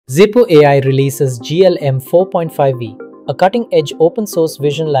Zhipu AI releases GLM 4.5V, a cutting-edge open-source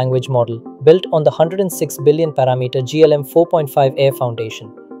vision language model built on the 106 billion parameter GLM 4.5 Air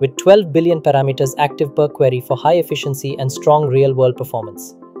Foundation, with 12 billion parameters active per query for high efficiency and strong real-world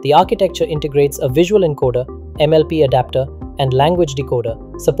performance. The architecture integrates a visual encoder, MLP adapter, and language decoder,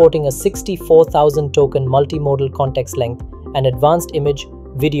 supporting a 64,000 token multimodal context length and advanced image,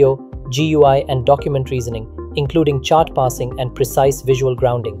 video, GUI, and document reasoning, including chart parsing and precise visual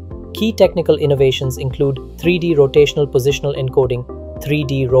grounding. Key technical innovations include 3D rotational positional encoding,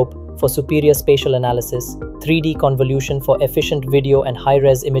 3D ROPE for superior spatial analysis, 3D convolution for efficient video and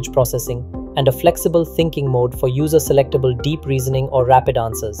high-res image processing, and a flexible thinking mode for user-selectable deep reasoning or rapid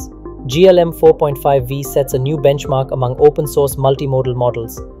answers. GLM 4.5V sets a new benchmark among open-source multimodal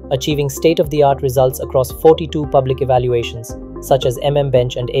models, achieving state-of-the-art results across 42 public evaluations, such as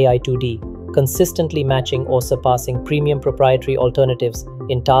MMBench and AI2D, consistently matching or surpassing premium proprietary alternatives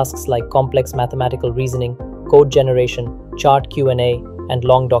in tasks like complex mathematical reasoning, code generation, chart Q&A, and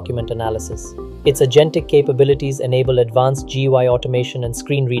long document analysis. Its agentic capabilities enable advanced GUI automation and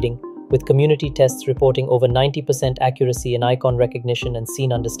screen reading, with community tests reporting over 90% accuracy in icon recognition and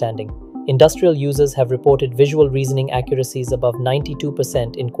scene understanding. Industrial users have reported visual reasoning accuracies above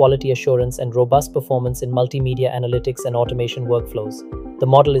 92% in quality assurance and robust performance in multimedia analytics and automation workflows. The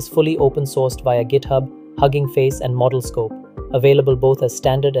model is fully open-sourced via GitHub, Hugging Face, and ModelScope, available both as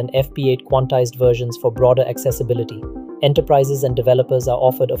standard and FP8 quantized versions for broader accessibility. Enterprises and developers are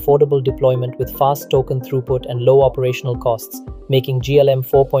offered affordable deployment with fast token throughput and low operational costs, making GLM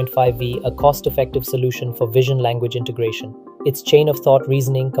 4.5V a cost-effective solution for vision language integration. Its chain-of-thought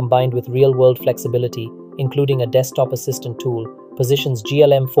reasoning combined with real-world flexibility, including a desktop assistant tool, positions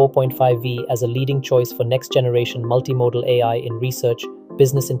GLM 4.5V as a leading choice for next-generation multimodal AI in research,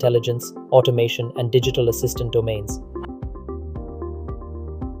 business intelligence, automation, and digital assistant domains.